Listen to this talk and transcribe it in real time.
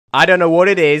I don't know what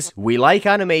it is, we like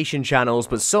animation channels,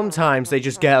 but sometimes they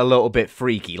just get a little bit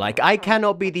freaky. Like, I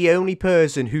cannot be the only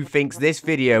person who thinks this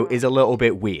video is a little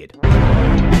bit weird.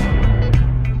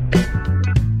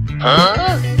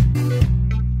 Huh?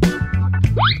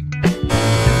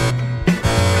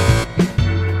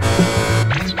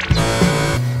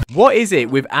 What is it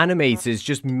with animators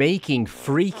just making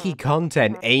freaky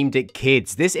content aimed at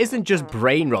kids? This isn't just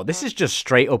brain rot, this is just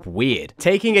straight up weird.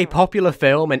 Taking a popular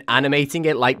film and animating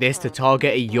it like this to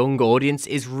target a young audience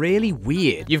is really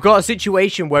weird. You've got a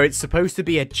situation where it's supposed to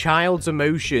be a child's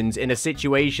emotions in a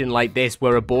situation like this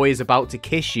where a boy is about to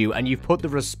kiss you, and you've put the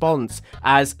response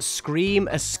as scream,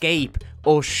 escape,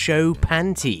 or show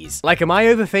panties. Like, am I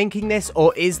overthinking this,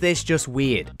 or is this just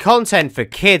weird? Content for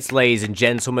kids, ladies and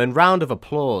gentlemen. Round of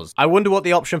applause. I wonder what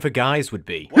the option for guys would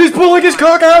be. He's pulling his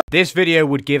cock out! This video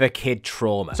would give a kid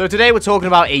trauma. So today we're talking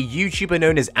about a YouTuber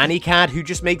known as Anikad, who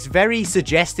just makes very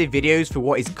suggestive videos for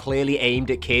what is clearly aimed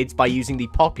at kids by using the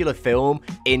popular film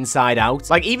Inside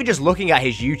Out. Like, even just looking at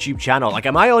his YouTube channel, like,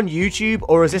 am I on YouTube,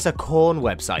 or is this a corn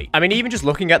website? I mean, even just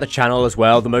looking at the channel as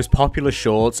well, the most popular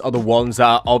shorts are the ones that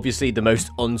are obviously the most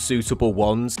unsuitable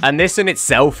ones. And this in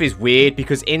itself is weird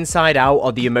because Inside Out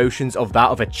are the emotions of that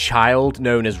of a child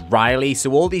known as Riley.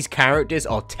 So all these characters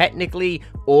are technically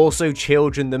also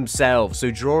children themselves.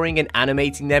 So drawing and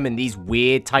animating them in these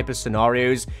weird type of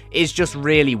scenarios is just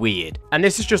really weird. And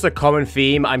this is just a common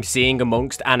theme I'm seeing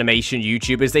amongst animation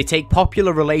YouTubers. They take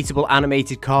popular, relatable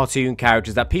animated cartoon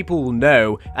characters that people will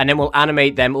know and then will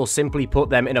animate them or simply put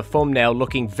them in a thumbnail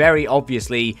looking very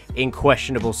obviously in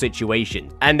questionable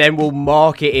situations. And then will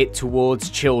market it towards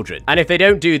children. And if they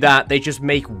don't do that, they just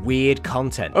make weird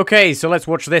content. Okay, so let's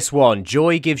watch this one.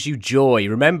 Joy gives you joy.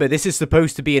 Remember, this is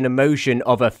supposed to be an emotion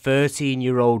of a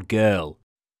 13-year-old girl.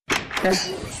 What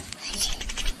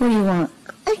do you want?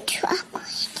 A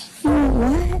chocolate. You want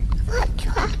what? What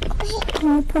chocolate?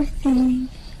 My birthday.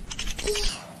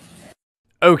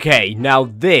 Okay, now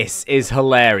this is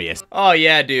hilarious. Oh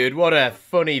yeah, dude, what a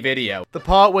funny video. The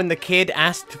part when the kid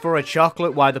asked for a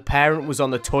chocolate while the parent was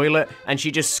on the toilet and she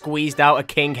just squeezed out a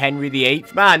King Henry VIII.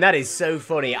 Man, that is so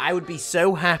funny. I would be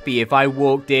so happy if I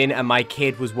walked in and my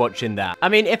kid was watching that. I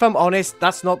mean, if I'm honest,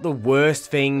 that's not the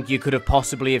worst thing you could have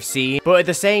possibly have seen. But at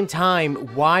the same time,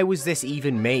 why was this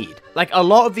even made? Like, a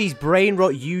lot of these brain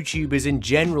rot YouTubers in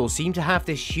general seem to have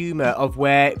this humor of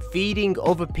where feeding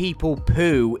other people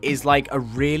poo is like a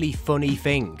really funny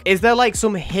thing. Is there like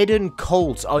some hidden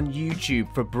cult on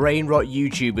YouTube for brain rot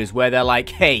YouTubers where they're like,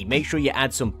 hey, make sure you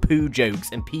add some poo jokes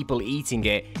and people eating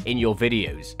it in your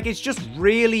videos? Like, it's just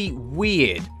really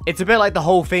weird. It's a bit like the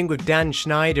whole thing with Dan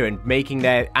Schneider and making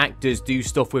their actors do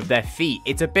stuff with their feet.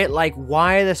 It's a bit like,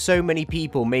 why are there so many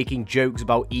people making jokes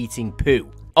about eating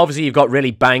poo? Obviously, you've got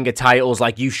really banger titles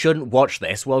like, you shouldn't watch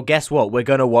this. Well, guess what? We're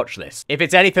gonna watch this. If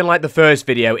it's anything like the first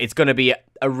video, it's gonna be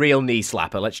a real knee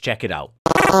slapper. Let's check it out.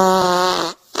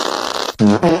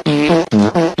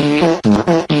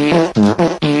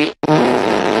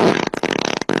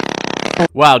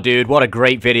 Wow, dude, what a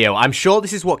great video. I'm sure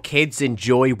this is what kids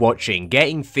enjoy watching.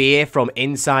 Getting fear from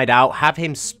Inside Out, have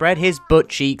him spread his butt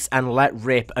cheeks and let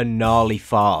rip a gnarly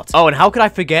fart. Oh, and how could I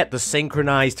forget the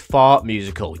synchronized fart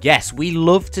musical? Yes, we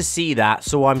love to see that,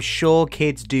 so I'm sure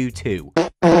kids do too.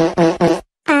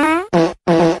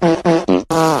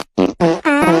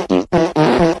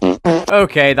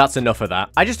 Okay, that's enough of that.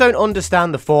 I just don't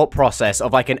understand the thought process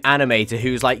of like an animator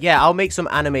who's like, yeah, I'll make some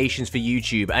animations for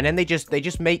YouTube, and then they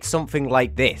just make something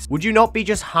like this. Would you not be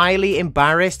just highly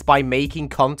embarrassed by making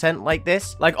content like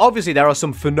this? Like, obviously there are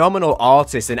some phenomenal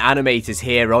artists and animators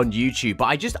here on YouTube, but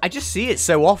I just see it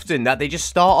so often that they just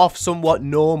start off somewhat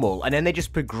normal and then they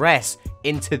just progress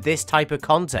into this type of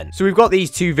content. So we've got these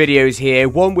two videos here,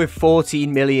 one with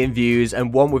 14 million views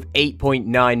and one with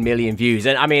 8.9 million views.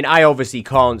 And I mean, I obviously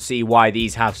can't see why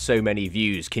these have so many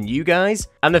views. Can you guys?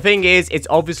 And the thing is, it's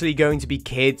obviously going to be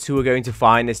kids who are going to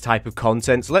find this type of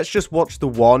content. So let's just watch the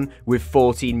one with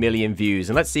 14 million views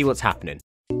and let's see what's happening.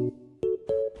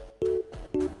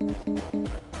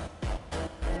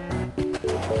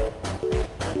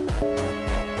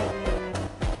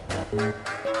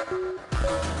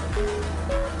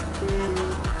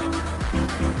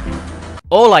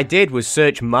 All I did was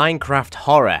search Minecraft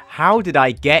horror. How did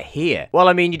I get here? Well,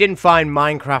 I mean, you didn't find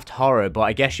Minecraft horror, but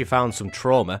I guess you found some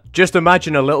trauma. Just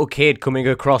imagine a little kid coming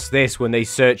across this when they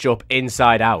search up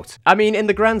Inside Out. I mean, in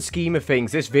the grand scheme of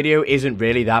things, this video isn't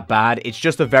really that bad. It's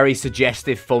just a very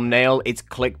suggestive thumbnail. It's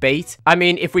clickbait. I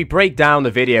mean, if we break down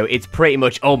the video, it's pretty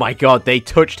much, oh my god, they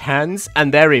touched hands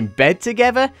and they're in bed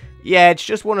together? Yeah, it's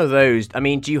just one of those. I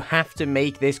mean, do you have to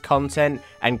make this content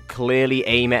and clearly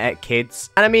aim it at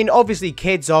kids? And I mean, obviously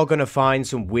kids are going to find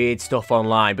some weird stuff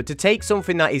online, but to take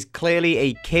something that is clearly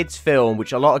a kids film,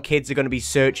 which a lot of kids are going to be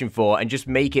searching for, and just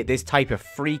make it this type of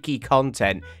freaky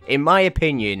content, in my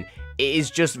opinion, it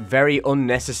is just very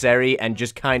unnecessary and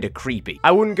just kind of creepy.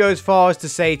 I wouldn't go as far as to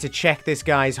say to check this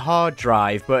guy's hard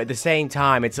drive, but at the same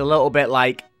time, it's a little bit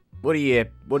like, what are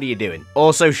you doing?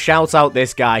 Also, shout out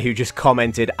this guy who just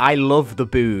commented, I love the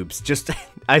boobs. Just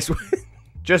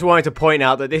wanted to point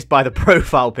out that this by the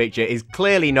profile picture is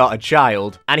clearly not a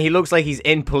child, and he looks like he's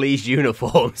in police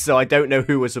uniform, so I don't know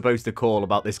who we're supposed to call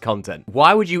about this content.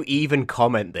 Why would you even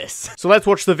comment this? So let's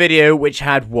watch the video, which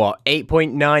had, what,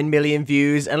 8.9 million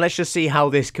views, and let's just see how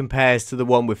this compares to the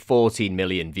one with 14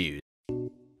 million views.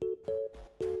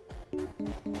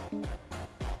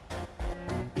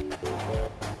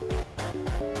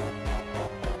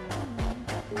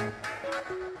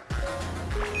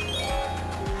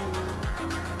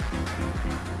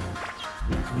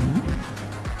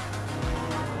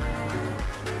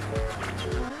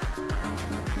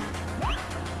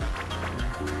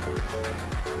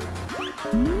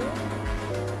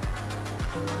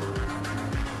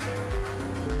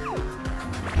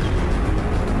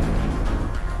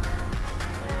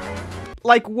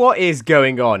 Like, what is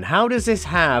going on? How does this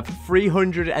have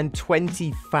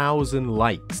 320,000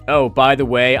 likes? Oh, by the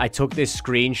way, I took this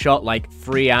screenshot like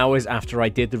 3 hours after I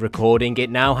did the recording. It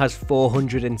now has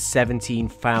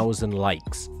 417,000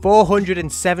 likes.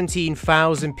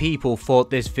 417,000 people thought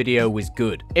this video was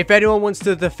good. If anyone wants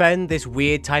to defend this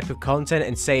weird type of content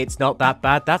and say it's not that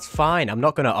bad, that's fine. I'm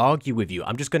not going to argue with you.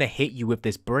 I'm just going to hit you with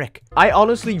this brick. I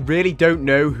honestly really don't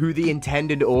know who the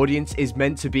intended audience is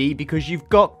meant to be, because you've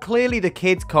got clearly the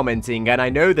kids commenting, and I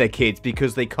know they're kids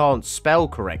because they can't spell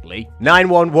correctly.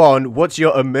 911, what's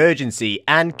your emergency?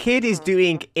 And kid is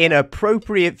doing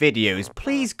inappropriate videos.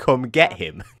 Please come get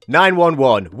him.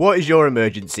 911, what is your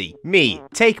emergency? Me,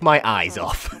 take my eyes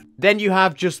off. Then you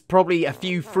have just probably a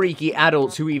few freaky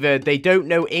adults who either they don't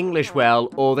know English well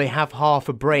or they have half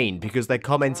a brain because they're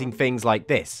commenting things like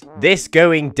this. This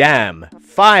going damn.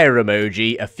 Fire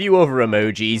emoji, a few other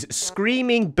emojis,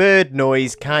 screaming bird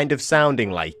noise kind of sounding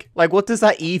like. Like, what does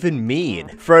that even mean?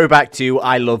 Throwback to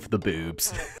I love the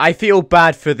boobs. I feel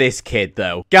bad for this kid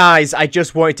though. Guys, I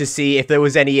just wanted to see if there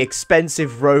was any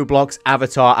expensive Roblox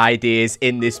avatar ideas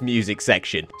in this music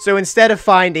section. So instead of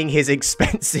finding his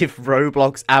expensive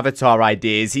Roblox avatar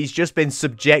ideas, he's just been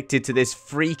subjected to this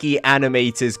freaky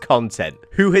animator's content,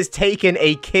 who has taken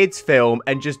a kid's film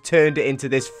and just turned it into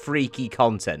this freaky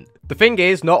content. The thing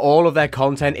is, not all of their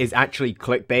content is actually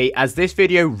clickbait, as this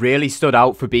video really stood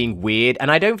out for being weird,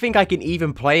 and I don't think I can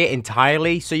even play it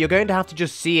entirely, so you're going to have to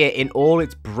just see it in all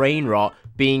its brain rot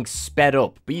being sped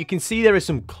up, but you can see there is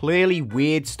some clearly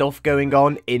weird stuff going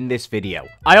on in this video.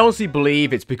 I honestly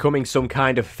believe it's becoming some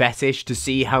kind of fetish to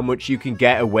see how much you can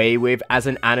get away with as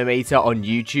an animator on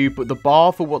YouTube, but the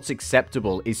bar for what's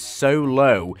acceptable is so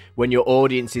low when your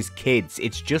audience is kids.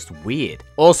 It's just weird.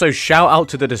 Also, shout out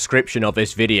to the description of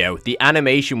this video. The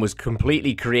animation was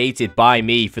completely created by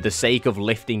me for the sake of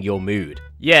lifting your mood.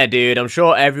 Yeah, dude, I'm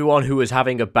sure everyone who was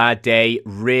having a bad day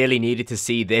really needed to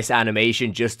see this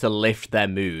animation just to lift their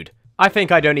mood. I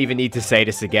think I don't even need to say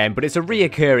this again, but it's a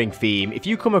reoccurring theme. If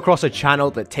you come across a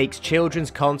channel that takes children's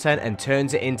content and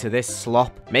turns it into this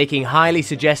slop, making highly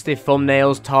suggestive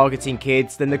thumbnails targeting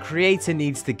kids, then the creator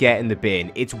needs to get in the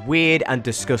bin. It's weird and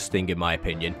disgusting in my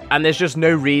opinion. And there's just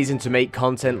no reason to make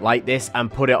content like this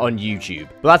and put it on YouTube.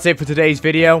 But that's it for today's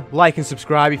video. Like and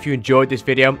subscribe if you enjoyed this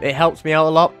video. It helps me out a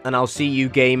lot, and I'll see you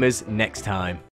gamers next time.